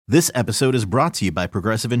This episode is brought to you by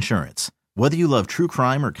Progressive Insurance. Whether you love true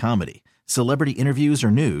crime or comedy, celebrity interviews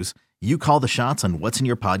or news, you call the shots on what's in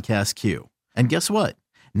your podcast queue. And guess what?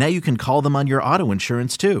 Now you can call them on your auto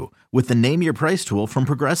insurance too with the Name Your Price tool from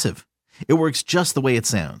Progressive. It works just the way it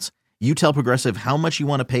sounds. You tell Progressive how much you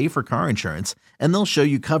want to pay for car insurance, and they'll show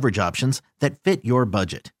you coverage options that fit your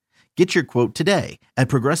budget. Get your quote today at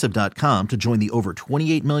Progressive.com to join the over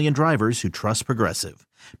 28 million drivers who trust Progressive.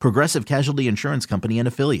 Progressive Casualty Insurance Company and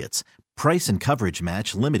Affiliates. Price and coverage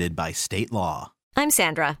match limited by state law. I'm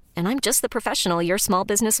Sandra, and I'm just the professional your small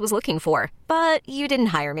business was looking for. But you didn't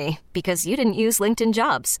hire me because you didn't use LinkedIn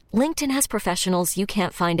Jobs. LinkedIn has professionals you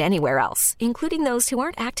can't find anywhere else, including those who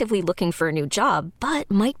aren't actively looking for a new job, but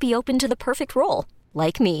might be open to the perfect role,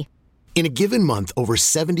 like me. In a given month, over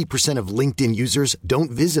 70% of LinkedIn users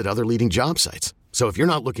don't visit other leading job sites. So if you're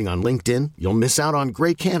not looking on LinkedIn, you'll miss out on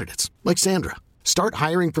great candidates like Sandra. Start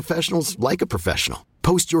hiring professionals like a professional.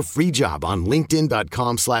 Post your free job on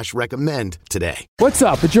linkedin.com/recommend today. What's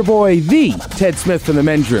up? It's your boy, the Ted Smith from the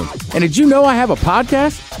Men's Room. And did you know I have a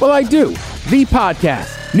podcast? Well, I do. The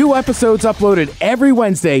Podcast. New episodes uploaded every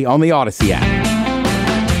Wednesday on the Odyssey app.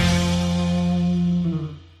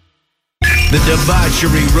 The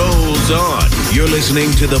debauchery rolls on. You're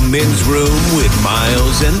listening to The Men's Room with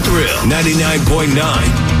Miles and Thrill. 99.9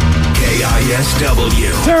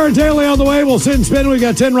 KISW. Tara Daly on the way. We'll sit and spin. We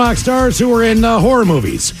got 10 rock stars who are in horror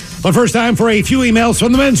movies. But first time for a few emails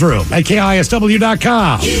from The Men's Room at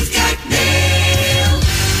KISW.com. You've got mail.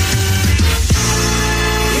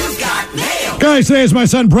 You've got mail. Guys, today is my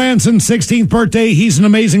son Branson's 16th birthday. He's an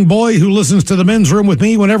amazing boy who listens to The Men's Room with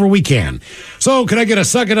me whenever we can. So can I get a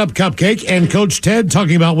Suck It Up cupcake and Coach Ted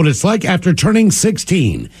talking about what it's like after turning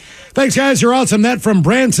 16? Thanks, guys. You're awesome. That from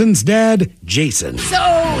Branson's dad, Jason.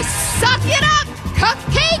 So, suck it up,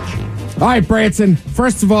 cupcake! All right, Branson.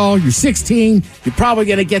 First of all, you're 16. You're probably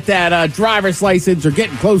going to get that driver's license or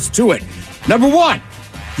getting close to it. Number one,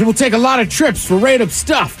 you will take a lot of trips for random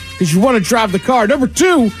stuff because you want to drive the car. Number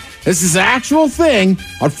two, this is an actual thing.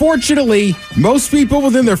 Unfortunately, most people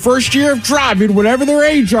within their first year of driving, whatever their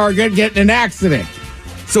age are, get in an accident.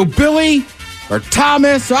 So Billy or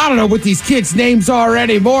Thomas, or I don't know what these kids' names are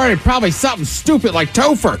anymore, and probably something stupid like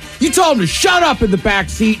Topher. You told them to shut up in the back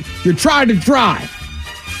seat. You're trying to drive.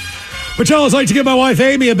 Patella's like to give my wife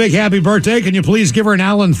Amy a big happy birthday. Can you please give her an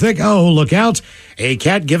Alan Thicke? Oh, look out. A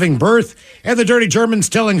cat giving birth. And the Dirty Germans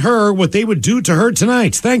telling her what they would do to her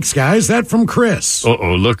tonight. Thanks, guys. That from Chris.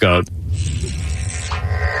 Uh-oh, look out.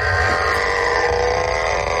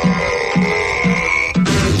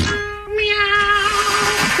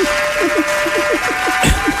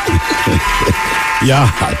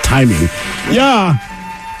 Yeah, timing. Yeah,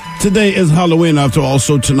 today is Halloween after all,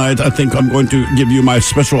 so tonight I think I'm going to give you my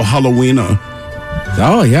special Halloweener.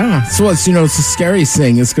 Oh, yeah. So it's, it's a scary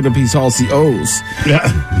thing. It's going to be all the O's. Yeah.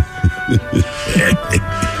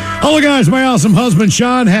 Hello, guys. My awesome husband,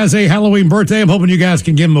 Sean, has a Halloween birthday. I'm hoping you guys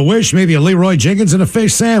can give him a wish, maybe a Leroy Jenkins and a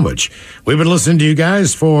fish sandwich. We've been listening to you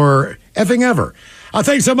guys for effing ever.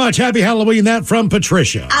 Thanks so much. Happy Halloween. That from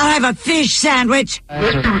Patricia. I'll have a fish sandwich.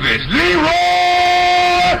 Let's do this. Leroy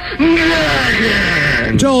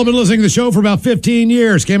Jenkins. Joel, I've been listening to the show for about 15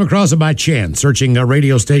 years. Came across it by chance, searching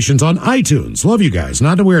radio stations on iTunes. Love you guys,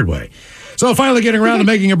 not in a weird way. So finally getting around to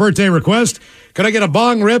making a birthday request. Could I get a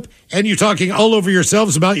bong rip and you talking all over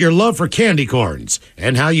yourselves about your love for candy corns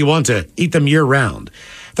and how you want to eat them year-round?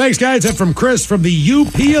 Thanks, guys. That's from Chris from the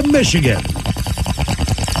UP of Michigan.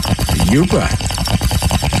 UPA.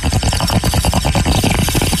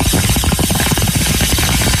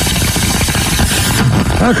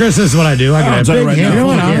 Oh, Chris, this is what I do. I can have big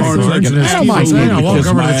handful of candy corns. I don't mind saying I walk over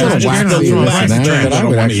to the church and that's what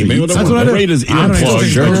I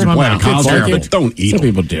do. Don't eat. Some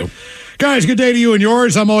people do. Guys, good day to you and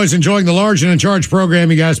yours. I'm always enjoying the large and in charge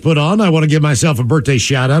program you guys put on. I want to give myself a birthday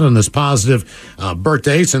shout out on this positive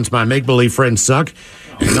birthday since my make-believe friends suck.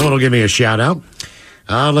 And no one will give me a shout out.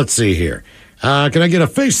 Let's see here. Can I get a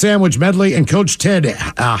fish sandwich medley and Coach Ted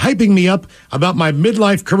hyping me up about my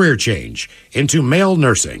midlife career change into male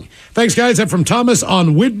nursing? Thanks, guys. That's from Thomas on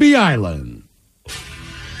Whidbey Island.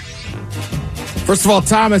 First of all,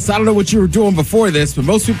 Thomas, I don't know what you were doing before this, but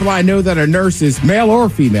most people I know that are nurses, male or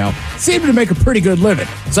female, seem to make a pretty good living.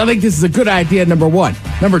 So I think this is a good idea, number one.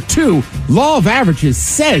 Number two, law of averages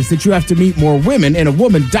says that you have to meet more women in a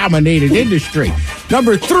woman-dominated industry.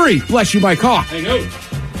 Number three, bless you, my car. I know.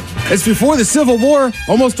 As before the Civil War,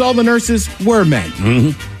 almost all the nurses were men.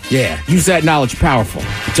 Mm-hmm. Yeah, use that knowledge powerful.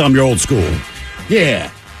 Tell them you're old school.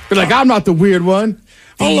 Yeah. But like, I'm not the weird one.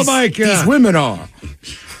 Hold the mic. These women are.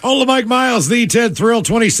 All of Mike Miles, the Ted Thrill,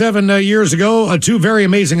 27 years ago, two very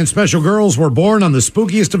amazing and special girls were born on the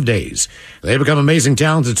spookiest of days. They become amazing,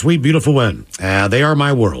 talented, sweet, beautiful women. They are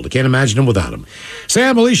my world. I can't imagine them without them.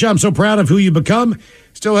 Sam, Alicia, I'm so proud of who you become.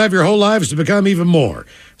 Still have your whole lives to become even more.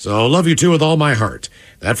 So love you two with all my heart.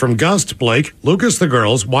 That from Gust, Blake, Lucas, the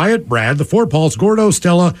girls, Wyatt, Brad, the Four Pauls, Gordo,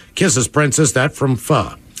 Stella, Kisses, Princess. That from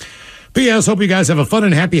Pho. P.S. Hope you guys have a fun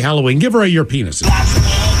and happy Halloween. Give her your penises.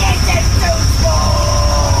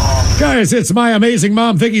 Guys, it's my amazing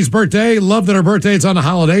mom, Vicky's birthday. Love that her birthday is on a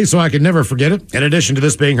holiday, so I can never forget it. In addition to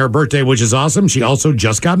this being her birthday, which is awesome, she also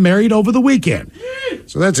just got married over the weekend.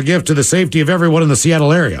 So that's a gift to the safety of everyone in the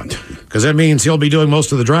Seattle area, because that means he'll be doing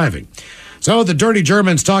most of the driving. So the Dirty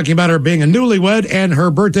German's talking about her being a newlywed and her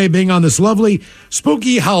birthday being on this lovely,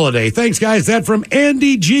 spooky holiday. Thanks, guys. That from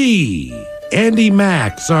Andy G. Andy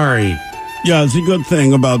Mack, sorry. Yeah, it's a good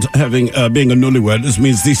thing about having being a newlywed. This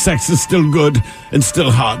means the sex is still good and still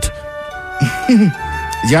hot.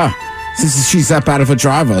 Yeah, since she's that bad of a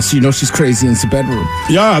driver, so you know she's crazy in the bedroom.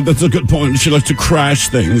 Yeah, that's a good point. She likes to crash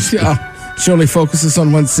things. Yeah, she only focuses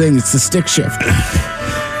on one thing. It's the stick shift.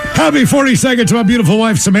 Happy 42nd to my beautiful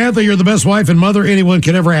wife, Samantha. You're the best wife and mother anyone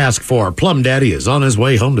can ever ask for. Plum Daddy is on his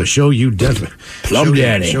way home to show you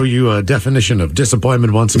show you a definition of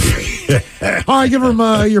disappointment once again. All right, give him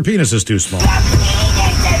your penis is too small.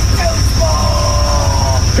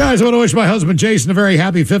 Guys, I want to wish my husband Jason a very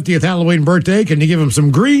happy 50th Halloween birthday. Can you give him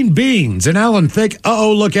some green beans, an Allen Thick,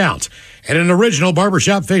 look out, and an original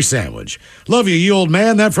barbershop fish sandwich? Love you, you old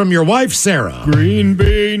man. That from your wife, Sarah. Green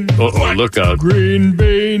bean. Look out. Green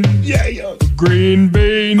bean. Yeah. Green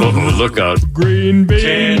bean. Look out. Green bean.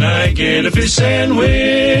 Can I get a fish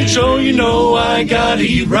sandwich? Oh, you know I gotta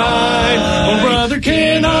eat right. Oh, brother,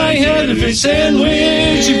 can I have a fish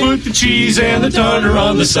sandwich? You put the cheese and the tartar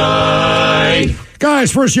on the side.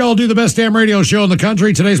 Guys, first y'all do the best damn radio show in the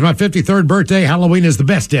country. Today's my 53rd birthday. Halloween is the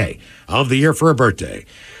best day of the year for a birthday.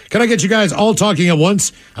 Can I get you guys all talking at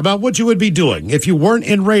once about what you would be doing if you weren't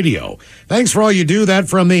in radio? Thanks for all you do. That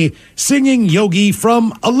from the singing yogi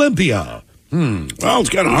from Olympia. Well,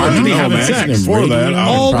 it's kind of hard to know, man. Sex Before that,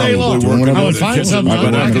 all day long. I would find something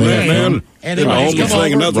on that day. Man. Anyways,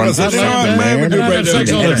 come over.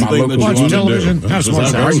 Watch television. Have some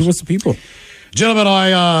sex with the people. Gentlemen,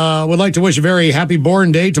 I would like to wish a very happy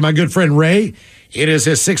born day to my good friend Ray. It is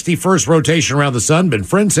his 61st rotation around the sun. Been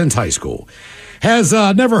friends since high school. Has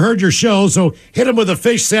never heard your show, so hit him with a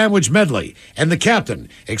fish sandwich medley. And the captain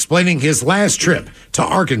explaining his last trip to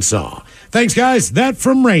Arkansas. Thanks, guys. That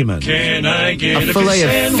from Raymond. Can I get A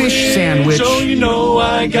fillet of fish sandwich. So you know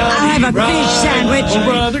I got I have a fish sandwich. Oh,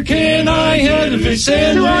 brother, can I have a fish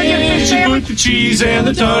sandwich? You put the cheese and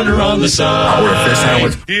the tartar on the side. I want a fish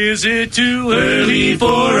sandwich. Is it too early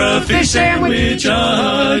for a fish sandwich?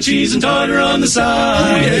 Cheese and tartar on the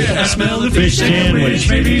side. I smell the fish sandwich.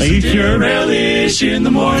 Maybe some dinner relish in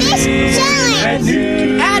the morning. At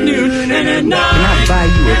noon, and at night. Can I buy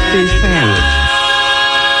you a fish sandwich?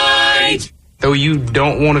 So you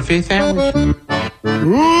don't want a fish sandwich?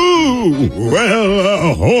 Ooh,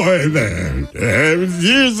 well, ahoy there. It was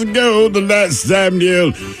years ago, the last time the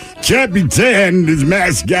old Capitan and his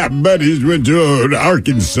mascot buddies went to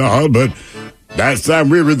Arkansas, but last time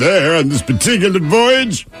we were there on this particular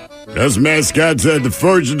voyage, us mascots had the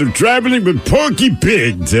fortune of traveling with Porky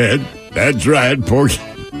Pig, Ted. That's right, Porky.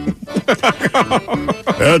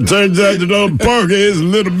 It turns out that old Porky is a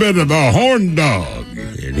little bit of a horn dog.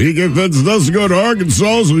 And he convinced us to go to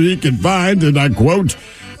Arkansas so he can find, and I quote,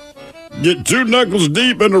 get 2 knuckles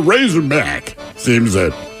deep in a razorback. Seems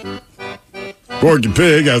that Porky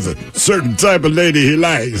Pig has a certain type of lady he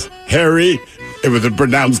likes, hairy and with a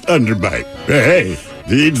pronounced underbite. Hey,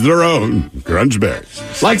 to each their own. Crunch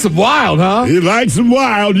berries. Likes them wild, huh? He likes them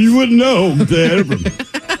wild. You wouldn't know, Ted.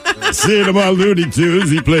 Seeing him on Looney Tunes,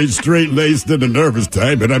 he plays straight-laced and a nervous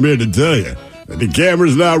type, and I'm here to tell you that the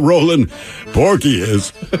camera's not rolling. Porky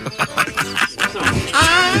is.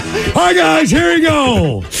 Hi, guys. Here we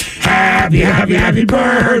go. Happy, happy, happy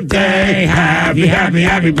birthday. Happy, happy,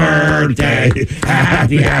 happy birthday.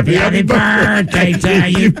 Happy, happy, happy birthday to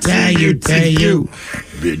you, to you, to you.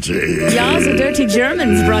 Y'all's a Dirty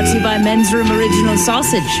Germans brought to you by Men's Room Original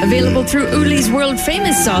Sausage. Available through Uli's world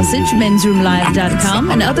famous sausage,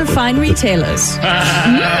 mensroomlive.com, and other fine retailers.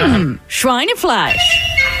 Schweinefleisch.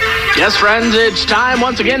 Yes, friends, it's time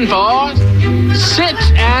once again for Sit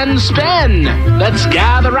and Spin. Let's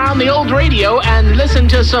gather around the old radio and listen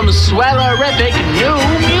to some swellerific new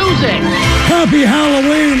music. Happy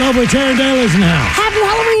Halloween, lovely Terry Daly's now. Happy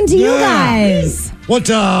Halloween to you guys. What's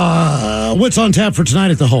on tap for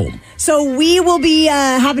tonight at the home? So we will be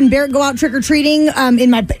having Barrett go out trick-or-treating in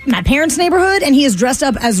my parents' neighborhood, and he is dressed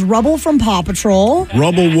up as Rubble from Paw Patrol.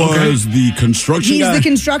 Rubble was the construction guy? He's the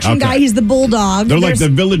construction guy. He's the bulldog. They're like the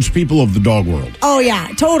village people of the dog world. Oh, yeah,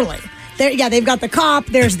 totally. They've got the cop,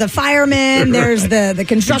 there's the fireman, there's the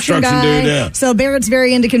construction guy. Dude, yeah. So Barrett's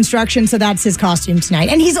very into construction, so that's his costume tonight.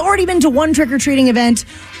 And he's already been to one trick-or-treating event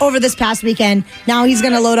over this past weekend. Now he's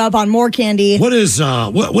going to load up on more candy. What is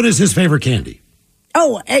his favorite candy?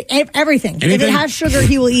 Oh, everything. Anything? If it has sugar,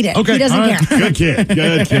 he will eat it. Okay, he doesn't care. Good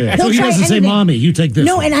kid. So he doesn't say, Mommy, you take this.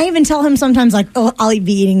 No, one. and I even tell him sometimes, like, oh, I'll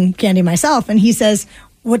be eating candy myself. And he says,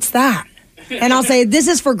 what's that? And I'll say, this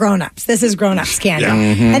is for grown-ups. This is grown-ups candy. Yeah.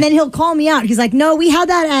 And then he'll call me out. He's like, no, we had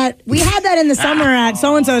that in the summer at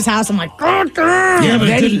so-and-so's house. I'm like, God damn. Yeah, but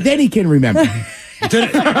then he can remember.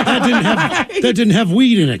 That didn't have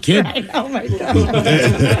weed in it, kid. Right. Oh, my God.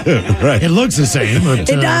 Right. It looks the same. But,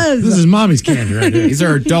 it does. This is Mommy's candy right here. These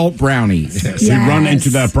are adult brownies. Yes. We run into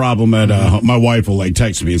that problem at my wife will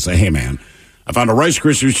text me and say, hey, man, I found a Rice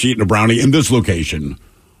Krispies sheet and a brownie in this location.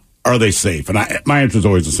 Are they safe? And my answer is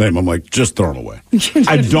always the same. I'm like, just throw them away.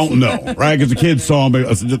 I don't know, right? Because the kids saw them.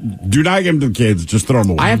 I said, do not give them to the kids. Just throw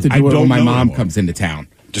them away. I have to do it when my mom comes into town.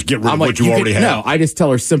 Just get rid of what you already have. No, I just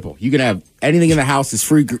tell her simple. You can have anything in the house is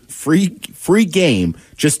free game.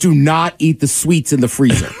 Just do not eat the sweets in the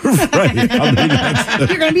freezer. Right. I mean,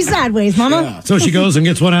 You're going to be sideways, Mama. Yeah. So she goes and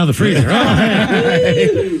gets one out of the freezer. Oh,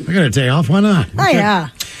 hey. I got a day off. Why not? Oh, yeah.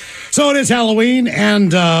 So it is Halloween,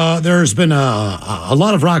 and there's been a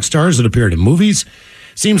lot of rock stars that appeared in movies.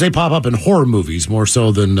 Seems they pop up in horror movies more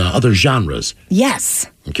so than other genres. Yes.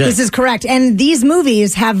 Okay. This is correct. And these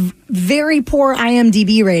movies have very poor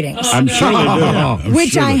IMDb ratings. I'm sure they do.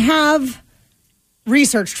 Which I have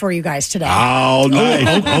researched for you guys today. Oh,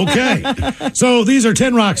 nice. Okay. So these are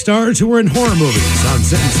 10 rock stars who were in horror movies on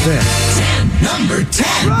Sit and Spin. Number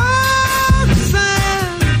 10.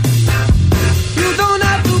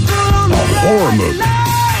 Horror movie.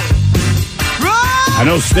 I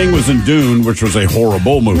know Sting was in Dune, which was a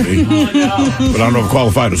horrible movie, but I don't know if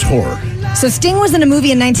qualified as horror. So Sting was in a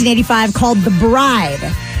movie in 1985 called The Bride.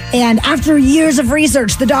 And after years of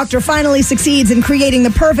research, the doctor finally succeeds in creating the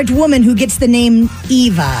perfect woman who gets the name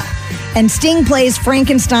Eva. And Sting plays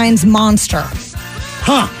Frankenstein's monster.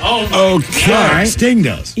 Huh. Oh, okay. Right. Sting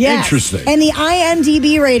does. Yes. Interesting. And the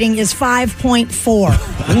IMDb rating is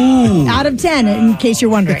 5.4 out of 10, in case you're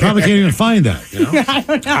wondering. Probably can't even find that. You know? I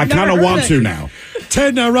don't know. I kind of want to now.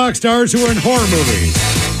 10 rock stars who are in horror movies.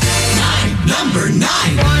 Number 9.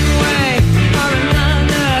 One way or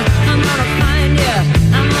another, I'm gonna find you.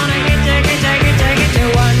 I'm gonna get you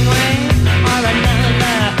one way or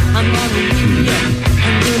another. I'm gonna win you.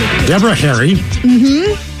 Deborah Harry.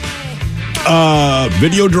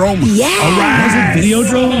 Videodrome. Yes. All right. Was it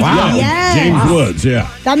Videodrome? Wow. Yes. James Woods, yeah.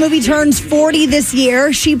 That movie turns 40 this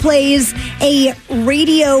year. She plays a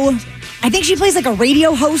radio, I think she plays like a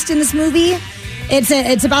radio host in this movie.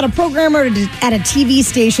 It's about a programmer at a TV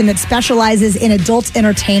station that specializes in adult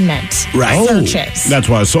entertainment Right. searches. That's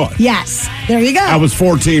why I saw it. Yes. There you go. I was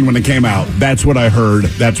 14 when it came out. That's what I heard.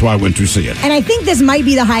 That's why I went to see it. And I think this might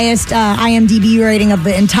be the highest IMDb rating of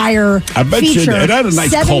the entire I bet you feature. it had a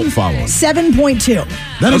nice cult following. 7.2.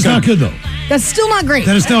 That is not good, though. That's still not great.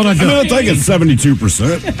 That is still not I mean, good. I think it's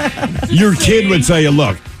 72%. Your kid would tell you,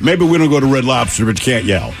 look, maybe we don't go to Red Lobster, but you can't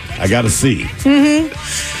yell. I got to see.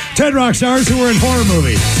 10 rock stars who were in horror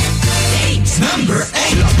movies. Number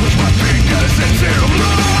 8.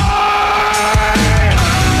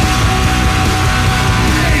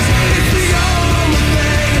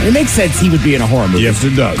 It makes sense he would be in a horror movie. Yes,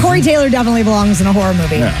 it does. Corey Taylor definitely belongs in a horror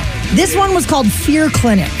movie. Yeah. This one was called Fear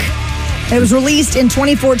Clinic. It was released in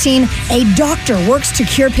 2014. A doctor works to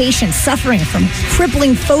cure patients suffering from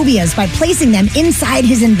crippling phobias by placing them inside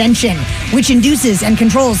his invention, which induces and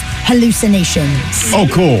controls hallucinations. Oh,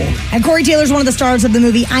 cool. And Corey Taylor's one of the stars of the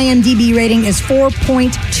movie. IMDb rating is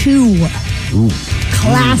 4.2. Ooh.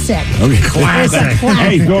 Classic. Okay, It's a classic. classic.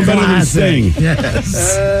 Hey, go better than Classic. Sting.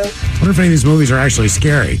 Yes. I wonder if any of these movies are actually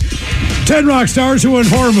scary. 10 rock stars who were in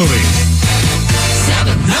horror movies.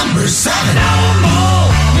 Number 7. No more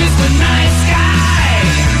Mr. Nice Guy.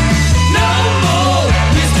 No more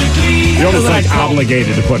Mr. Clean. You're almost like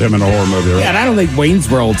obligated to put him in a horror movie, right? Yeah, and I don't think Wayne's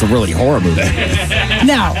World's a really horror movie.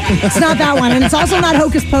 No, it's not that one. And it's also not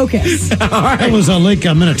Hocus Pocus. That was Lake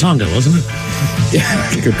Minnetonka, wasn't it?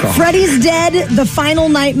 Yeah, good call. Freddy's Dead, The Final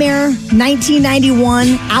Nightmare,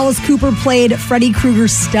 1991. Alice Cooper played Freddy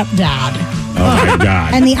Krueger's stepdad. Oh, my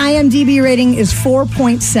God. And the IMDb rating is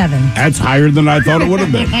 4.7. That's higher than I thought it would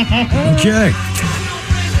have been. Okay.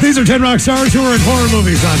 These are 10 rock stars who are in horror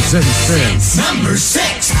movies on Sin Spins. Number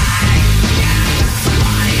 6.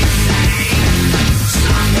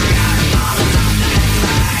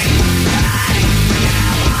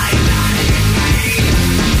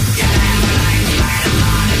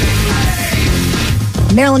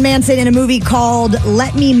 Marilyn Manson in a movie called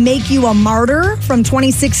Let Me Make You a Martyr from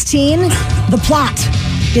 2016. The plot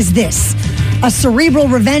is this: a cerebral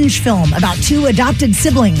revenge film about two adopted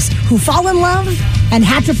siblings who fall in love and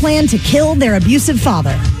have to plan to kill their abusive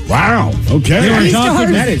father. Wow. Okay. They were Pretty adopted.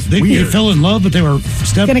 stars. That is they fell in love, but they were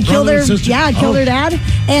Gonna kill their kill their dad.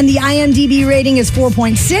 And the IMDb rating is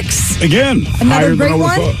 4.6. Again, Another higher great than I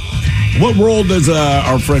one. would've thought. What role does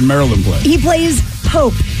our friend Marilyn play? He plays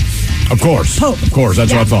Pope. Of course. Pope. Of course.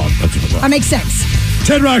 That's Yeah. what I thought. That's what I thought. That makes sense.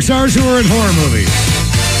 10 rock stars who are in horror movies.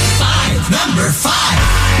 5. Number 5.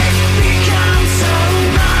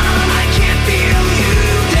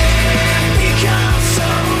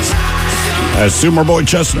 Sumer Boy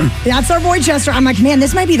Chestnut. That's our boy Chester. I'm like, man,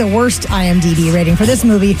 this might be the worst IMDb rating for this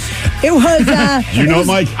movie. It was. You know,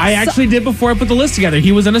 Mike? I actually did before I put the list together.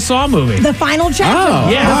 He was in a Saw movie. The final chapter.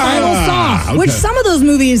 Oh, yeah. The final Saw. okay. Which some of those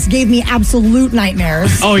movies gave me absolute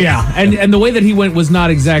nightmares. Oh yeah, and the way that he went was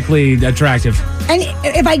not exactly attractive. And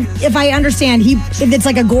if I understand, if it's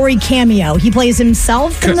like a gory cameo, he plays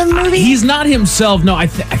himself in the movie. He's not himself. No, I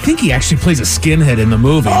think he actually plays a skinhead in the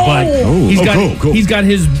movie. But he's got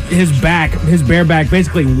his bare back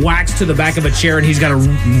basically waxed to the back of a chair, and he's got to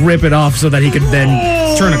rip it off so that he can then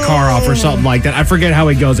turn a car off or something like that. I forget how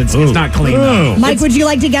it goes. It's not clean. though. Mike, would you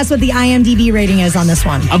like to guess what the IMDb rating is on this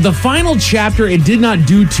one? Of the final chapter, it did not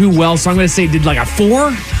do too well, so I'm going to say it did like a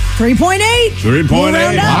 4. 3.8. 3.8. We'll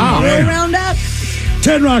round up. Wow. We'll round up.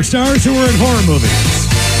 10 rock stars who are in horror movies.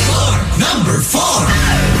 Number 4.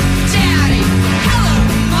 Daddy, hello,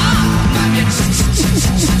 Mom.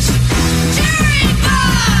 Jerry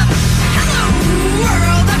Bob, hello,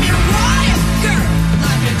 world. I'm your royal girl.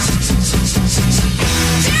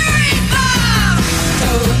 Jerry Bob,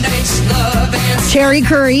 donates love and Cherry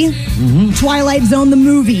Curry, Twilight Zone the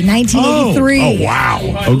movie, 1983. Oh, wow.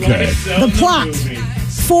 Okay. The plot.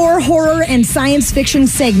 4 horror and science fiction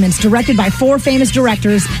segments directed by 4 famous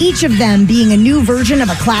directors, each of them being a new version of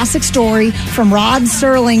a classic story from Rod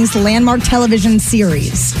Serling's landmark television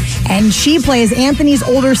series. And she plays Anthony's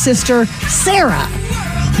older sister, Sarah.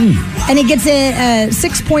 And it gets a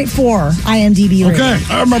 6.4 IMDb rating. Okay.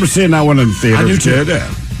 I remember seeing that one in the theater. I do too. Yeah.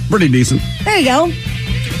 Pretty decent. There you go.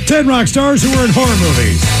 10 rock stars who are in horror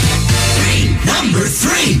movies. Number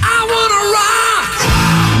 3. I wanna rock.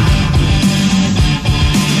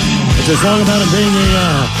 It's a song about him being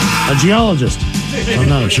a geologist. I'm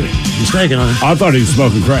not mistaken on it. I thought he was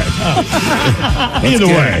smoking crack. Either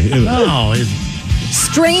way. No,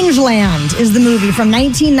 Strangeland is the movie from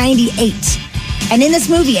 1998. And in this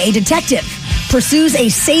movie, a detective pursues a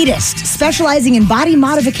sadist specializing in body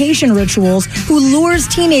modification rituals who lures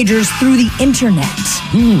teenagers through the internet.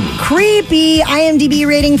 Creepy. IMDb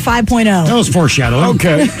rating 5.0. that was foreshadowing.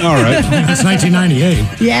 Okay. All right. That's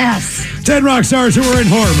 1998. Yes. 10 rock stars who are in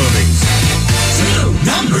horror movies.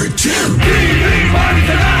 Number 2.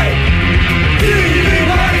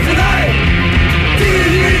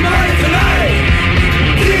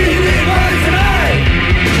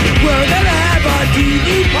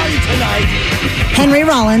 Henry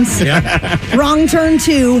Rollins. Wrong Turn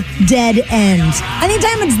 2, Dead End.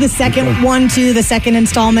 Anytime it's the second the second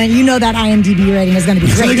installment, you know that IMDb rating is going to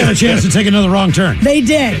be So great. they got a chance to take another wrong turn. They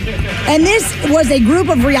did. And this was a group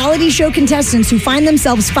of reality show contestants who find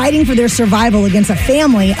themselves fighting for their survival against a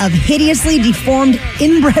family of hideously deformed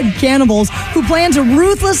inbred cannibals who plan to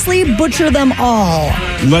ruthlessly butcher them all.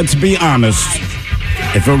 Let's be honest.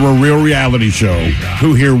 If it were a real reality show,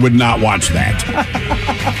 who here would not watch that?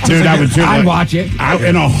 Dude, I would too. I'd watch it.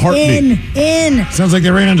 In a heartbeat. In. Sounds like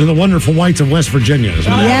they ran into the wonderful whites of West Virginia.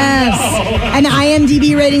 Yes. And the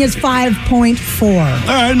IMDb rating is 5.4. All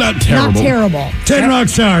right, not terrible. Not terrible. 10 rock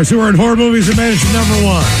stars who are in horror movies and managed to number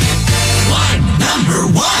 1. Number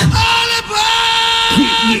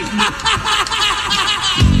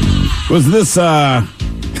 1. Was this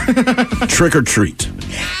Trick or Treat?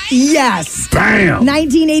 Yes. Bam.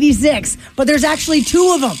 1986. But there's actually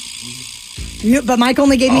 2 of them. But Mike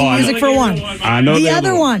only gave me music for one. I know the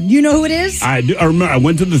other one. You know who it is? I do. I remember I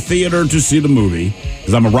went to the theater to see the movie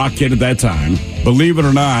because I'm a rock kid at that time. Believe it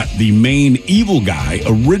or not, the main evil guy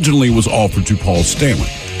originally was offered to Paul Stanley.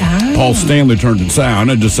 Paul Stanley turned it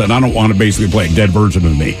down and just said, I don't want to basically play a dead version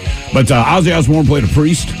of me. But Ozzy Osbourne played a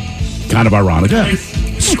priest. Kind of ironic. Yeah.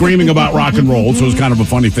 Screaming about rock and roll, so it was kind of a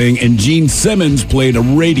funny thing. And Gene Simmons played a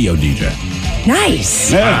radio DJ.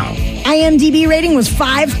 Nice. Yeah. IMDb rating was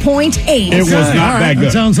 5.8. It was not that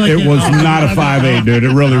good. Sounds like it was not a 5.8, dude. It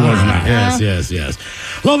really was not. Yes.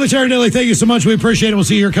 Lovely Terry Daly, thank you so much. We appreciate it. We'll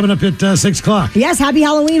see you here coming up at 6 o'clock. Yes, happy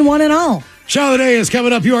Halloween, one and all. Show of the day is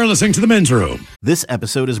coming up. You are listening to The Men's Room. This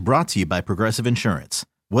episode is brought to you by Progressive Insurance.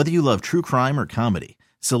 Whether you love true crime or comedy,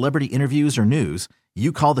 celebrity interviews or news,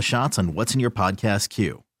 you call the shots on what's in your podcast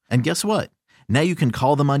queue. And guess what? Now you can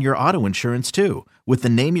call them on your auto insurance too with the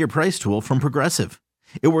Name Your Price tool from Progressive.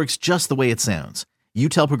 It works just the way it sounds. You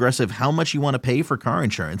tell Progressive how much you want to pay for car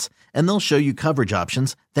insurance, and they'll show you coverage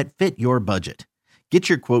options that fit your budget. Get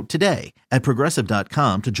your quote today at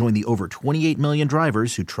Progressive.com to join the over 28 million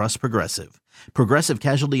drivers who trust Progressive. Progressive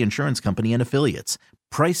Casualty Insurance Company and Affiliates.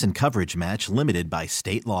 Price and coverage match limited by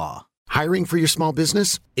state law. Hiring for your small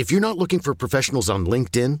business? If you're not looking for professionals on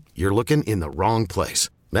LinkedIn, you're looking in the wrong place.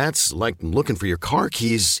 That's like looking for your car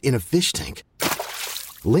keys in a fish tank.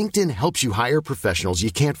 LinkedIn helps you hire professionals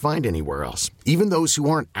you can't find anywhere else, even those who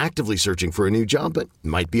aren't actively searching for a new job but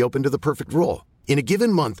might be open to the perfect role. In a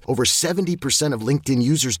given month, over 70% of LinkedIn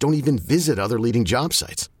users don't even visit other leading job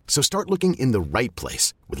sites. So start looking in the right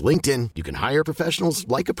place. With LinkedIn, you can hire professionals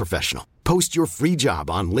like a professional. Post your free job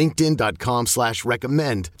on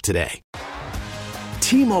linkedin.com/recommend today.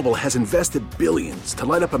 T-Mobile has invested billions to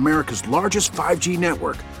light up America's largest 5G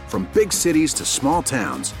network, from big cities to small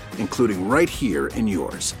towns, including right here in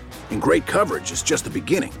yours. And great coverage is just the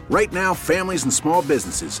beginning. Right now, families and small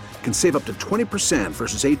businesses can save up to 20%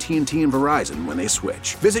 versus AT&T and Verizon when they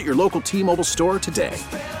switch. Visit your local T-Mobile store today.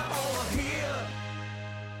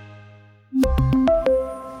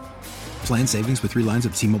 Plan savings with 3 lines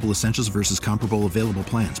of T-Mobile Essentials versus comparable available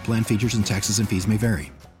plans. Plan features and taxes and fees may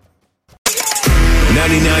vary.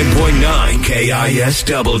 99.9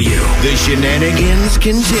 KISW. The shenanigans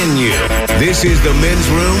continue. This is the Men's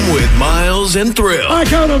Room with Miles and Thrill. All right,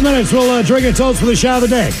 couple of minutes. We'll drink and toast for the shot of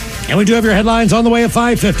the day. And we do have your headlines on the way at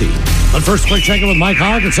 5:50. But first, a quick check-in with Mike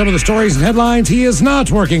Hogg and some of the stories and headlines he is not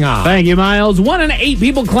working on. Thank you, Miles. 1 in 8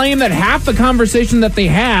 people claim that half the conversation that they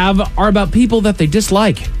have are about people that they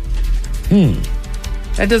dislike.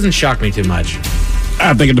 That doesn't shock me too much.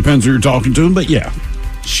 I think it depends who you're talking to, but yeah.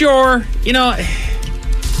 Sure. You know,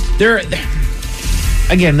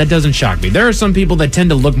 again, that doesn't shock me. There are some people that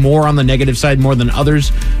tend to look more on the negative side more than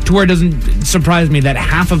others, to where it doesn't surprise me that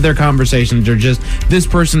half of their conversations are just, this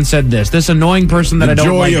person said this annoying person that I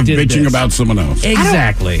don't like did this. The joy of bitching about someone else.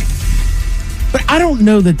 Exactly. But I don't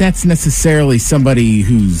know that that's necessarily somebody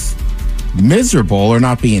who's miserable or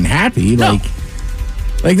not being happy. Like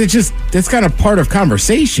that's kind of part of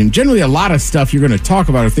conversation. Generally, a lot of stuff you're going to talk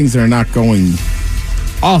about are things that are not going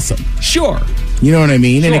awesome. Sure. You know what I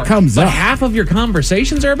mean? Sure. And it comes but up. Half of your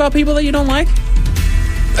conversations are about people that you don't like?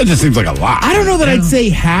 That just seems like a lot. I don't know that I'd say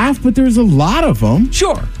half, but there's a lot of them.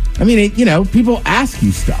 Sure. I mean, people ask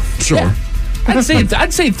you stuff. Sure. Yeah. I'd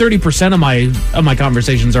say 30% of my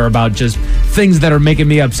conversations are about just things that are making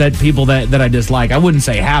me upset, people that I dislike. I wouldn't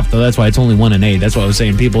say half, though. That's why it's only 1 in 8. That's why I was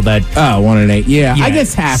saying people that 1 in 8. Yeah, I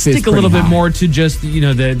guess half is stick a little pretty bit high. more to just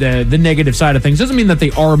the negative side of things. Doesn't mean that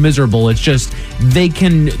they are miserable. It's just they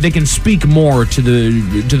can speak more to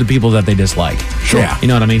the people that they dislike. Sure. Yeah. You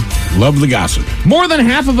know what I mean? Love the gossip. More than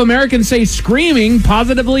half of Americans say screaming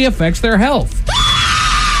positively affects their health.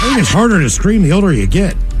 I think it's harder to scream the older you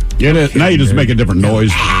get. Get it? Now you just make a different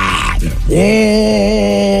noise.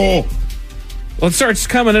 Whoa! Well, it starts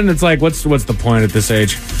coming in. It's like, what's the point at this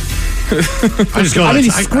age? I mean,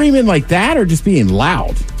 screaming like that or just being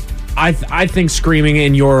loud? I think screaming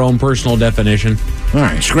in your own personal definition. All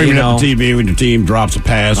right, screaming at the TV when your team drops a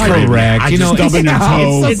pass. Correct. Stubbing your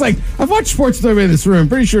toe. It's like, I've watched sports with everybody in this room.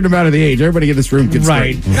 Pretty sure no matter the age, everybody in this room can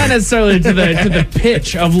right. scream. Not necessarily to the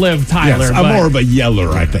pitch of Liv Tyler. Yes, I'm more of a yeller,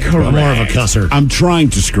 I think. Correct. More of a cusser. I'm trying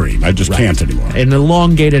to scream. I just can't anymore. An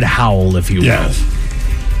elongated howl, if you will. Yes.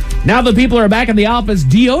 Now that people are back in the office,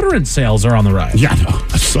 deodorant sales are on the rise. Yeah, no,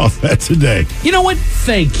 I saw that today. You know what?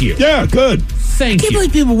 Thank you. Yeah, good. Thank I can't you.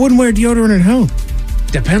 believe people wouldn't wear deodorant at home.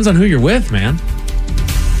 Depends on who you're with, man.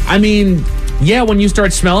 I mean, yeah, when you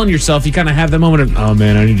start smelling yourself, you kind of have that moment of, oh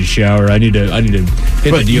man, I need to shower. I need to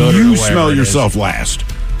hit But the deodorant. you or smell whatever it yourself is. last.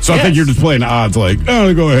 So I Yes. think you're just playing the odds like,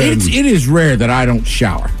 oh, go ahead. It is rare that I don't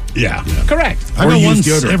shower. Yeah. Correct. I Or go use once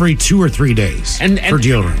deodorant. every 2 or 3 days And- for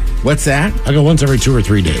deodorant. What's that? I go once every 2 or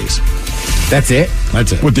 3 days. That's it?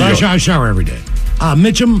 That's it. With the I shower every day.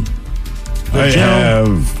 Mitchum. I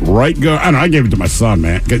have right go. I don't know. I gave it to my son,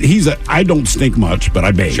 man. 'Cause I don't stink much, but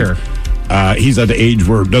I bathe. Sure. He's at the age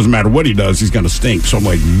where it doesn't matter what he does, he's going to stink. So I'm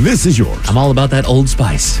like, this is yours. I'm all about that Old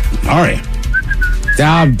Spice. All right.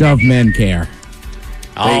 Dove men care.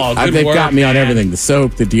 They've got me on everything. The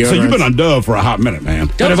soap, the deodorant. So you've been on Dove for a hot minute, man.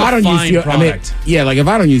 But if I don't use deodorant, like if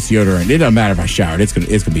I don't use deodorant, it doesn't matter if I showered. It's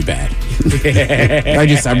gonna be bad.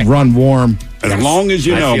 I run warm. As long as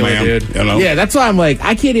you know, man. You know? Yeah, that's why I'm like,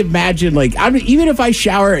 I can't imagine. Like, even if I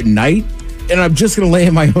shower at night and I'm just gonna lay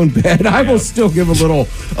in my own bed, I will still give a little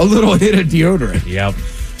hit of deodorant. Yep.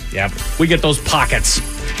 We get those pockets.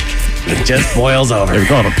 It just boils over. They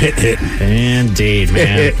call it a pit hit. Indeed,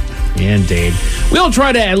 man. Indeed. We all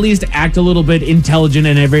try to at least act a little bit intelligent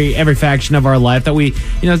in every faction of our life. That we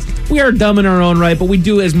are dumb in our own right, but we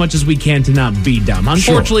do as much as we can to not be dumb.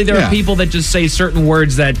 Unfortunately, there are people that just say certain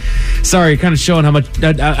words that, kind of showing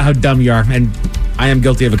how dumb you are. And I am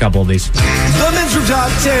guilty of a couple of these. The Men's Room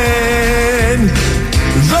Top 10.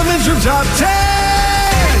 The Men's Room Top 10.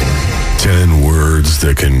 10 words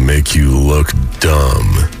that can make you look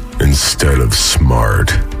dumb instead of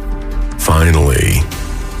smart. Finally,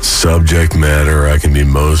 subject matter I can be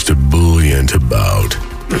most ebullient about.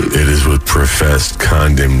 It is with professed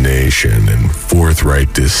condemnation and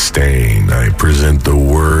forthright disdain I present the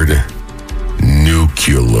word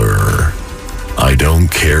nuclear. I don't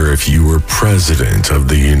care if you were president of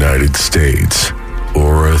the United States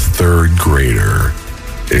or a third grader.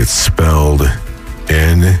 It's spelled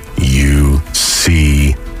Nuclear,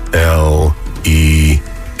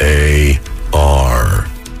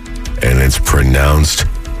 and it's pronounced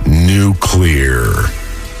nuclear,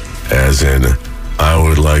 as in, I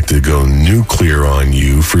would like to go nuclear on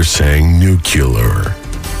you for saying nuclear.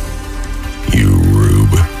 You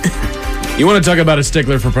rube. You want to talk about a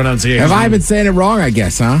stickler for pronunciation? Have I been saying it wrong, I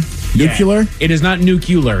guess, huh? Nuclear? Yeah. It is not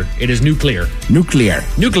nuclear. It is nuclear. Nuclear.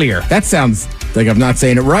 That sounds like I'm not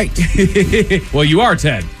saying it right. Well, you are,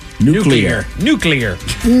 Ted. Nuclear. So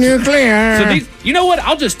you know what?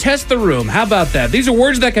 I'll just test the room. How about that? These are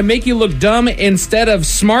words that can make you look dumb instead of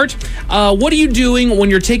smart. What are you doing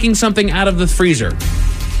when you're taking something out of the freezer?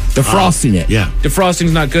 Defrosting it. Yeah.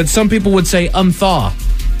 Defrosting's not good. Some people would say unthaw.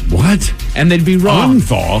 What? And they'd be wrong.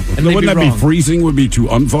 Unthaw? And wouldn't that be freezing would be to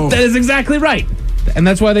unthaw? That is exactly right. And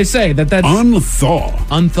that's why they say that's... Unthaw.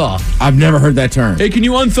 Unthaw. I've never heard that term. Hey, can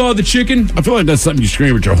you unthaw the chicken? I feel like that's something you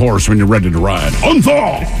scream at your horse when you're ready to ride.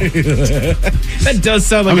 Unthaw! That does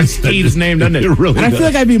sound like a Steve's name, doesn't it? It really and does. I feel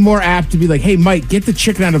like I'd be more apt to be like, hey, Mike, get the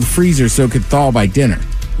chicken out of the freezer so it could thaw by dinner.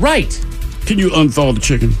 Right. Can you unthaw the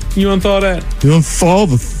chicken? Can you unthaw that? You unthaw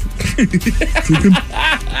the chicken?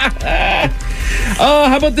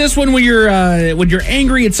 How about this one when you're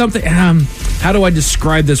angry at something? How do I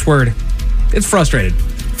describe this word? It's frustrated.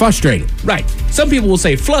 Frustrated. Right. Some people will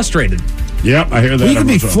say frustrated. Yep, I hear that. Well, you can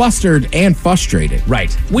be flustered and frustrated.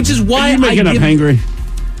 Right. Which is why you making up hangry?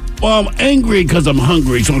 Well, I'm angry because I'm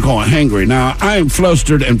hungry, so I'm calling it hangry. Now, I am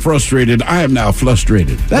flustered and frustrated. I am now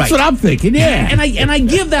frustrated. That's what I'm thinking, yeah. And I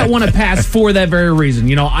give that one a pass for that very reason.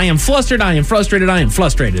 You know, I am flustered, I am frustrated, I am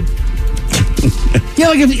frustrated. Yeah,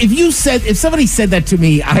 like if somebody said that to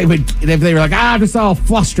me, if they were like, I'm just all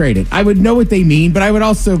frustrated, I would know what they mean, but I would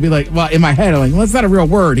also be like, well, in my head, I'm like, well, that's not a real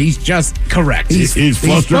word. He's just correct. He's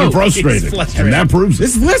flustered and frustrated. And that proves it.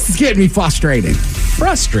 This list is getting me frustrated.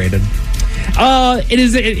 Frustrated.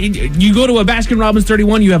 You go to a Baskin-Robbins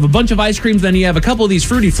 31, you have a bunch of ice creams, then you have a couple of these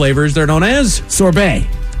fruity flavors. They're known as sorbet.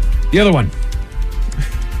 The other one.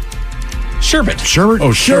 Sherbet. Sherbet?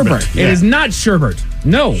 Oh, sherbet. It is not sherbet.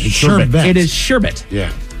 No. Sherbet. It is sherbet.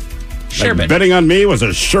 Yeah. Sherbet. Like betting on me was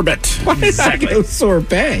a sherbet. Why did I go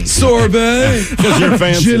sorbet? Sorbet. Because you're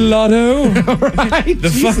fancy. Gelato. Right. The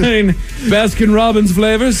fine Baskin-Robbins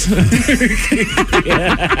flavors.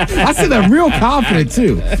 I said that real confident,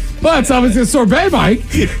 too. Well, it's obviously a sorbet, Mike.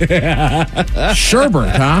 Sherbet,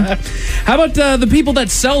 huh? How about the people that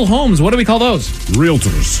sell homes? What do we call those?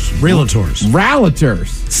 Realtors. Realtors.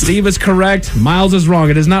 Steve is correct. Miles is wrong.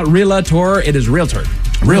 It is not realtor. It is realtor.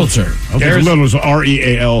 Realtor. Okay, the little is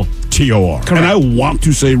REALTOR. Correct. And I want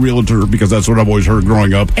to say realtor because that's what I've always heard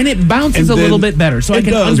growing up. And it bounces a little bit better, so I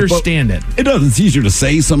can understand it. It does. It's easier to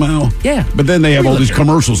say somehow. Yeah. But then they have all these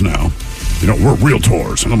commercials now. You know, we're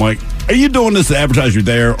realtors. And I'm like, are you doing this to advertise you're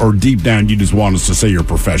there, or deep down you just want us to say your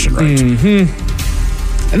profession right?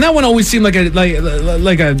 Mm-hmm. And that one always seemed like a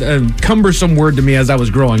cumbersome word to me as I was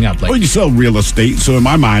growing up. Well, you sell real estate, so in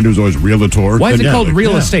my mind it was always realtor. Why is it called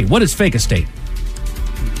real estate? What is fake estate?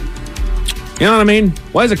 You know what I mean?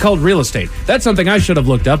 Why is it called real estate? That's something I should have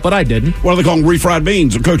looked up, but I didn't. What are they calling refried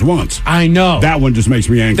beans that cooked once? I know. That one just makes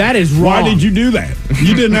me angry. That is wrong. Why did you do that?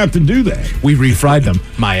 You didn't have to do that. We refried them.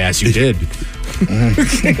 My ass, you did. If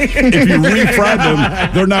you refried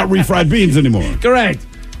them, they're not refried beans anymore. Correct.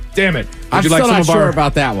 Damn it. I'm still not sure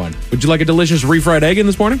about that one. Would you like a delicious refried egg in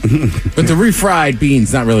this morning? But the refried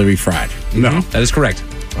beans, not really refried. No. That is correct.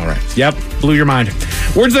 All right. Yep. Blew your mind.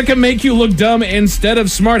 Words that can make you look dumb instead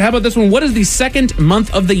of smart. How about this one? What is the second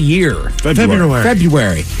month of the year?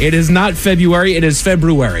 February. It is not February. It is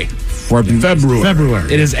February.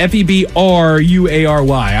 February. It is February.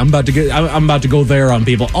 I'm about to go there on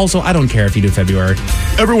people. Also, I don't care if you do February.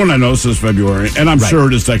 Everyone I know says February, and I'm sure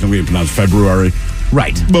it is technically pronounced February.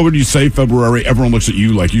 Right. But when you say February, everyone looks at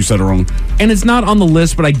you like you said it wrong. And it's not on the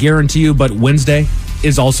list, but I guarantee you, but Wednesday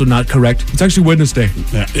is also not correct. It's actually Wednesday.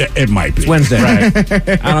 Yeah, it might be. It's Wednesday. Right.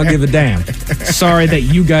 I don't give a damn. Sorry that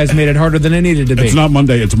you guys made it harder than it needed to be. It's not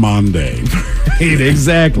Monday, it's Monday.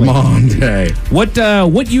 Exactly. Monday.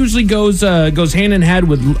 What usually goes hand in hand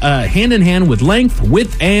with length,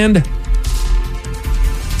 width, and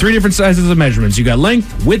 3 different sizes of measurements. You got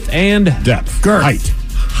length, width, and depth. Girth.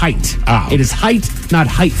 Height. Oh. It is height, not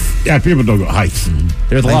height. Yeah, people don't go height.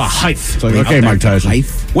 There's a lot of height. It's like, okay, Mike Tyson. Height.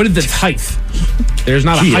 What is the height? There's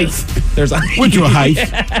not a height. There's a Went to a height.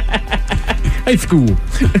 High school.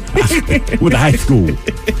 With high school.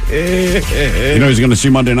 You know he's going to see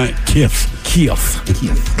Monday night? Kiff.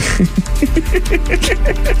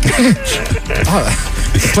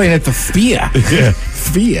 Playing at the Sphere. Yeah.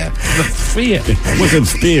 Sphere. The Sphere. What's the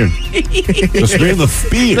Sphere? The Sphere? The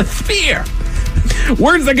Sphere. The Sphere.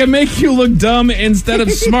 Words that can make you look dumb instead of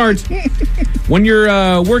smart. When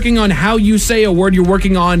you're working on how you say a word, you're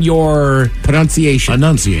working on your pronunciation.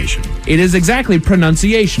 Enunciation. It is exactly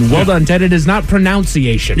pronunciation. Well done, Ted. It is not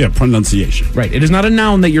pronunciation. Yeah, pronunciation. Right. It is not a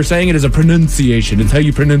noun that you're saying. It is a pronunciation. It's how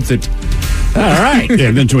you pronounce it. All right. Yeah,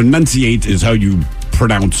 and then to enunciate is how you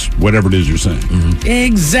pronounce whatever it is you're saying. Mm-hmm.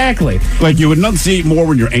 Exactly. Like you enunciate more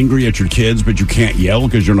when you're angry at your kids, but you can't yell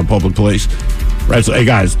because you're in a public place. Right? So, hey,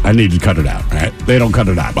 guys, I need to cut it out. Right? They don't cut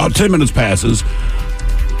it out. About 10 minutes passes.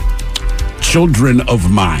 Children of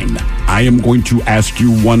mine, I am going to ask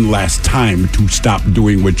you one last time to stop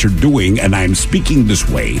doing what you're doing, and I'm speaking this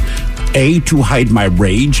way. A, to hide my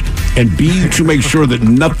rage, and B, to make sure that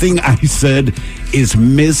nothing I said is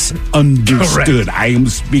misunderstood. Correct. I am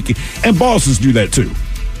speaking. And bosses do that, too.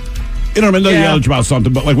 You know what I mean? They'll yell at you about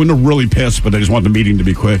something, but like when they're really pissed, but they just want the meeting to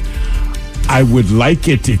be quick. I would like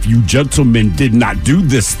it if you gentlemen did not do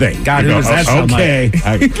this thing. God, who does that sound okay.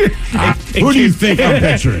 Who do you think I'm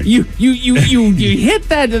picturing? You hit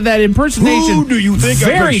that impersonation. Who do you think I'm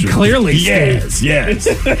very picturing? clearly? Yes.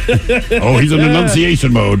 Oh, he's in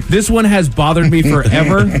enunciation mode. This one has bothered me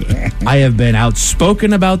forever. I have been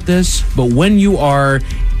outspoken about this, but when you are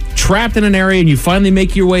trapped in an area and you finally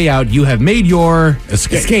make your way out, you have made your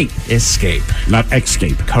escape. Not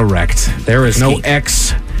escape. Correct. There is no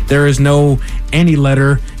X. There is no any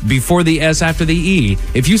letter before the S after the E.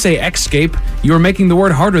 If you say escape, you are making the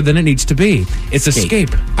word harder than it needs to be. It's escape.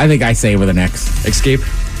 I think I say it with an X. Escape.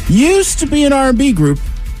 Used to be an R&B group.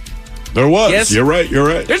 There was. Yes. You're right.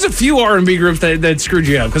 There's a few R&B groups that screwed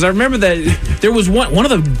you up, because I remember that there was one of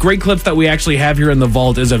the great clips that we actually have here in the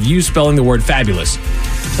vault is of you spelling the word fabulous.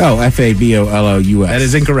 Oh, Fabolous. That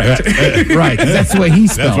is incorrect. Right. That's the way he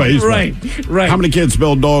spelled. That's why he's right. How many kids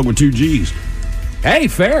spell dog with 2 G's? Hey,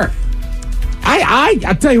 fair.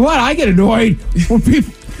 I'll tell you what, I get annoyed when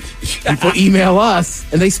people email us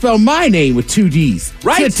and they spell my name with 2 D's.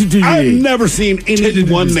 Right. I've never seen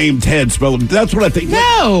anyone named Ted spell it. That's what I think.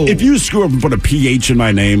 No. If you screw up and put a PH in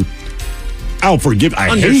my name, I'll forgive.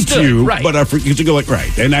 I hate you, right. but I forget to go like,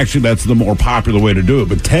 right. And actually, that's the more popular way to do it.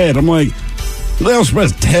 But Ted, I'm like, they also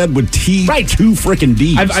press Ted with T, right. 2 freaking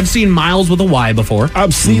D's. I've seen Miles with a Y before.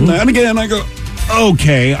 I've seen that. And again, I go,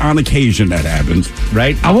 okay, on occasion that happens.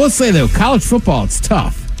 Right. I will say, though, college football, it's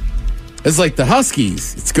tough. It's like the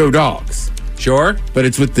Huskies. It's Go Dogs. Sure. But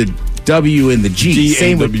it's with the W and the G.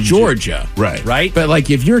 Same with Georgia. Right. But, like,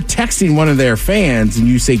 if you're texting one of their fans and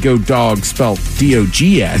you say Go Dogs spelled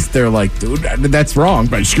D-O-G-S, they're like, dude, that's wrong.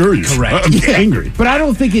 Right, screw you. Correct. I'm angry. But I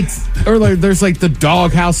don't think it's... Or like, there's, like, the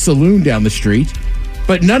Doghouse Saloon down the street.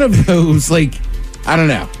 But none of those, like, I don't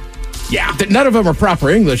know. Yeah. None of them are proper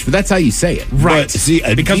English, but that's how you say it. Right. But see,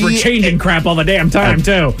 because we're changing crap all the damn time,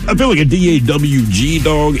 too. I feel like a D-A-W-G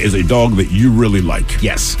dog is a dog that you really like.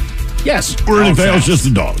 Yes. Or anything else, just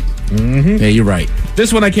a dog. Mm-hmm. Yeah, you're right.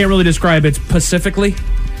 This one I can't really describe. It's pacifically.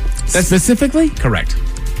 That's specifically? Correct.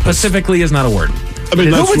 Pacifically is not a word. I mean,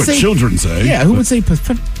 that's what children say. Yeah, who would say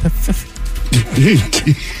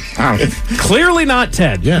Clearly not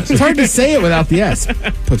Ted. Yes. It's hard to say it without the S.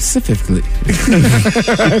 Pacifically.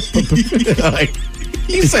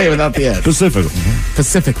 You say it without the S. Pacifically.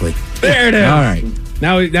 Pacifically. There it is. All right.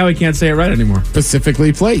 Now he can't say it right anymore.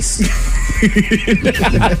 Specifically placed.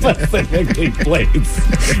 Specifically placed.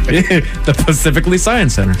 The Pacifically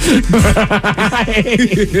Science Center.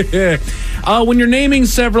 When you're naming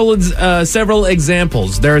several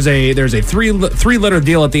examples, there's a three-letter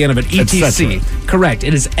deal at the end of it. ETC. Correct.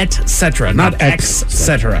 It is et cetera, not ex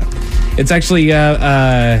cetera. It's actually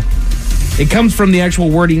it comes from the actual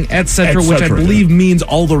wording et cetera, which I believe means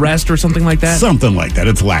all the rest or something like that. Something like that.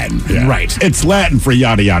 It's Latin. Yeah. Right. It's Latin for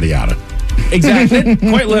yada, yada, yada. Exactly.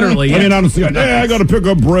 Quite literally. Yeah. I mean, honestly, I got to pick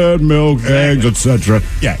up bread, milk, eggs, etc.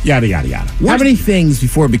 Yeah, yada, yada, yada. How many things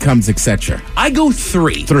before it becomes etc.? I go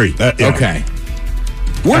 3. 3. Yeah. Okay.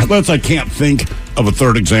 Unless I can't think of a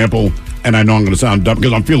third example, and I know I'm going to sound dumb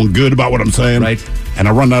because I'm feeling good about what I'm saying. Right. And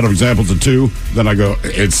I run out of examples of 2, then I go,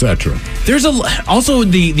 etc. There's also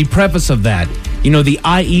the preface of that. You know, the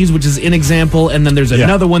IEs, which is in example, and then there's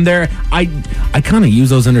another one there. I kind of use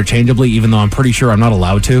those interchangeably, even though I'm pretty sure I'm not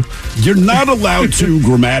allowed to. You're not allowed to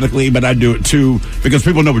grammatically, but I do it too because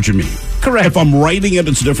people know what you mean. Correct. If I'm writing it,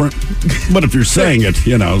 it's different. But if you're saying it,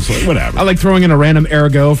 it's like, whatever. I like throwing in a random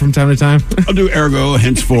ergo from time to time. I'll do ergo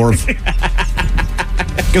henceforth.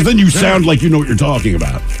 Because then you sound like you know what you're talking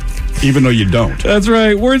about, even though you don't. That's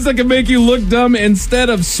right. Words that can make you look dumb instead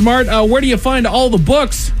of smart. Where do you find all the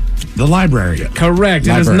books? The library. Correct.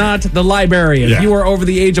 It is not the library. If you are over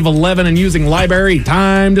the age of 11 and using library,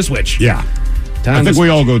 time to switch. Yeah. I think we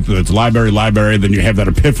all go through it. It's library, then you have that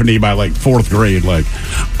epiphany by like 4th grade, like,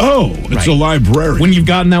 oh, it's a library. When you've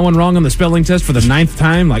gotten that one wrong on the spelling test for the 9th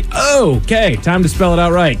time, like, oh, okay, time to spell it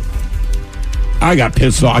out right. I got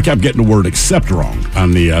pissed off. I kept getting the word accept wrong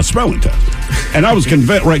on the spelling test. And I was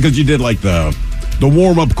convinced, right, because you did like the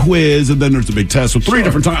warm-up quiz, and then there's a big test. So 3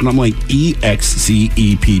 different times, and I'm like,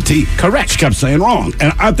 EXCEPT. Correct. She kept saying wrong.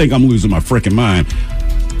 And I think I'm losing my freaking mind.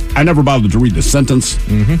 I never bothered to read the sentence.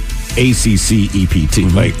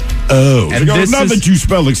 ACCEPT. Like, oh. And Not that you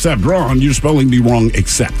spell accept wrong, you're spelling the wrong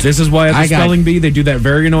accept. This is why at the spelling bee, they do that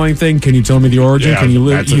very annoying thing. Can you tell me the origin? Can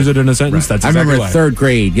you use it in a sentence? Right. That's I exactly remember in 3rd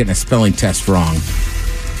grade getting a spelling test wrong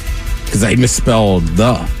because I misspelled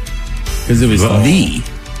the. Because it was the.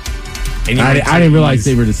 And I didn't realize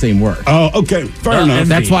they were the same word. Oh, okay. Fair enough.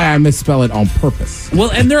 That's why I misspell it on purpose.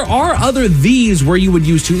 Well, and there are other these where you would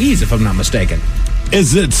use 2 E's, if I'm not mistaken.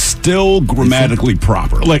 Is it still grammatically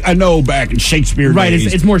proper? Like, I know back in Shakespeare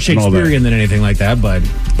days. It's more Shakespearean than anything like that, but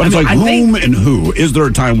it's like whom and who. Is there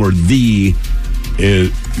a time where the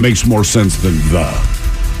makes more sense than the?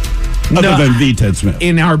 Other than the Ted Smith.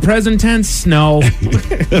 In our present tense, no.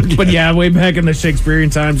 Okay. But yeah, way back in the Shakespearean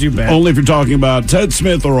times, you bet. Only if you're talking about Ted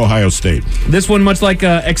Smith or Ohio State. This one, much like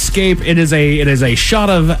Escape, it is a shot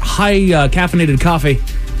of high caffeinated coffee.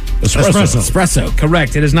 Espresso.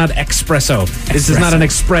 Correct. It is not espresso. This is not an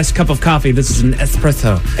express cup of coffee. This is an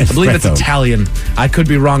espresso. I believe it's Italian. I could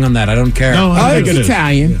be wrong on that. I don't care. No, I think it's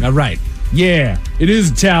Italian. Right. Yeah, it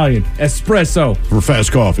is Italian. Espresso. For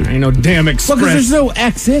fast coffee. Ain't no damn express. Well, because there's no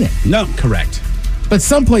X in it. No. Correct. But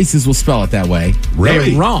some places will spell it that way.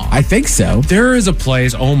 Really? They're wrong. I think so. There is a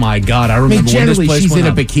place, oh my God, I remember when this generally place she's went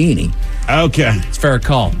in up. a bikini. Okay. It's fair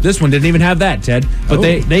call. This one didn't even have that, Ted. But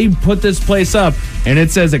they put this place up, and it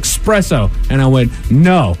says espresso. And I went,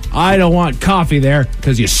 no, I don't want coffee there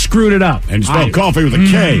because you screwed it up. And you spelled coffee with a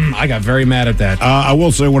K. I got very mad at that. I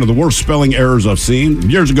will say one of the worst spelling errors I've seen.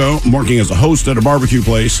 Years ago, I'm working as a host at a barbecue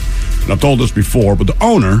place. And I've told this before, but the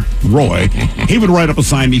owner, Roy, he would write up a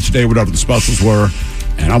sign each day, whatever the specials were.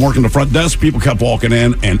 And I'm working the front desk. People kept walking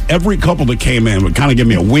in, and every couple that came in would kind of give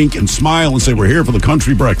me a wink and smile and say, we're here for the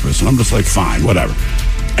country breakfast. And I'm just like, fine, whatever.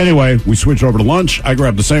 Anyway, we switched over to lunch. I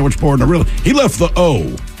grabbed the sandwich board, and he left the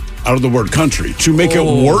O out of the word country. To make it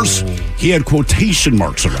worse, he had quotation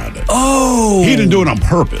marks around it. Oh. He didn't do it on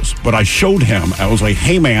purpose, but I showed him. I was like,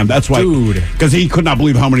 hey, man, that's why. Dude. Because he could not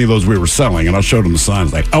believe how many of those we were selling. And I showed him the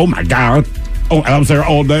signs like, oh, my God. Oh, and I was there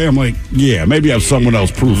all day. I'm like, yeah, maybe have someone else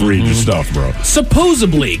proofread your stuff, bro.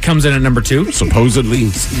 Supposedly comes in at number 2. Supposedly?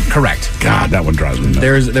 Correct. God, that one drives me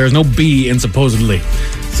nuts. There's no B in supposedly.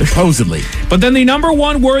 Supposedly. But then the number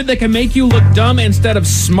 1 word that can make you look dumb instead of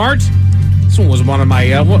smart. This one was one of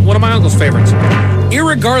my uncle's favorites.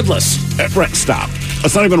 Irregardless. Brett, stop.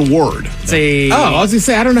 That's not even a word. It's a. Oh, I was gonna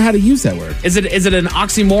say I don't know how to use that word. Is it an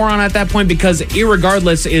oxymoron at that point because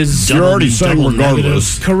irregardless is you're already saying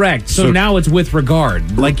regardless. Correct. So now it's with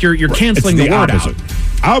regard. Like you're canceling the word opposite.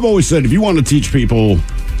 out. I've always said if you want to teach people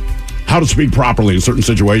how to speak properly in certain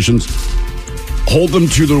situations, hold them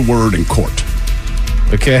to their word in court.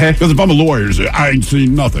 Okay. Because if I'm a lawyer, I ain't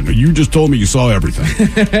seen nothing. You just told me you saw everything.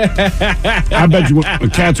 I bet you when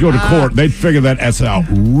cats go to court, they'd figure that S out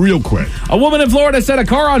real quick. A woman in Florida set a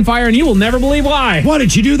car on fire, and you will never believe why. Why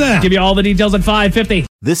did she do that? Give you all the details at 5:50.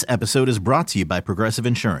 This episode is brought to you by Progressive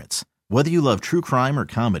Insurance. Whether you love true crime or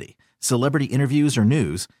comedy, celebrity interviews or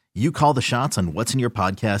news, you call the shots on what's in your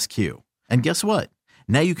podcast queue. And guess what?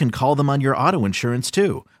 Now you can call them on your auto insurance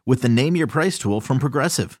too with the Name Your Price tool from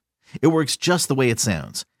Progressive. It works just the way it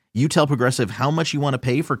sounds. You tell Progressive how much you want to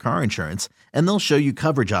pay for car insurance, and they'll show you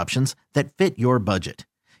coverage options that fit your budget.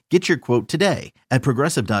 Get your quote today at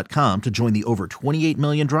Progressive.com to join the over 28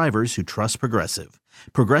 million drivers who trust Progressive.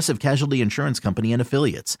 Progressive Casualty Insurance Company and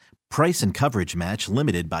Affiliates. Price and coverage match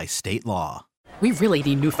limited by state law. We really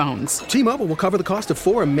need new phones. T-Mobile will cover the cost of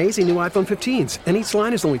 4 amazing new iPhone 15s, and each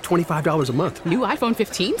line is only $25 a month. New iPhone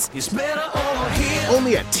 15s? It's better over here.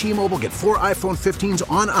 Only at T-Mobile, get 4 iPhone 15s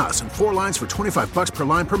on us and 4 lines for $25 per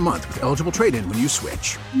line per month with eligible trade-in when you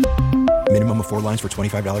switch. Minimum of 4 lines for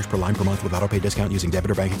 $25 per line per month with autopay discount using debit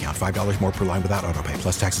or bank account. $5 more per line without autopay,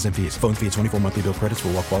 plus taxes and fees. Phone fee at 24 monthly bill credits for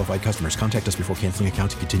well-qualified customers. Contact us before canceling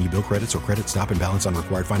account to continue bill credits or credit stop and balance on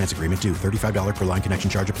required finance agreement due. $35 per line connection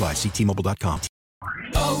charge applies. See T-Mobile.com.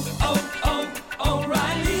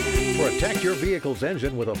 O'Reilly. Protect your vehicle's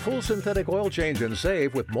engine with a full synthetic oil change and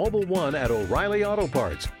save with Mobile One at O'Reilly Auto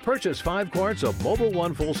Parts. Purchase 5 quarts of Mobile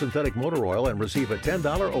One full synthetic motor oil and receive a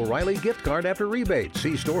 $10 O'Reilly gift card after rebate.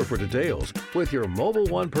 See store for details. With your Mobile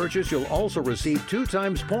One purchase, you'll also receive 2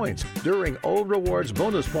 times points during O Rewards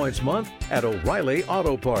Bonus Points Month at O'Reilly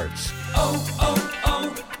Auto Parts.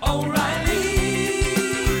 O'Reilly.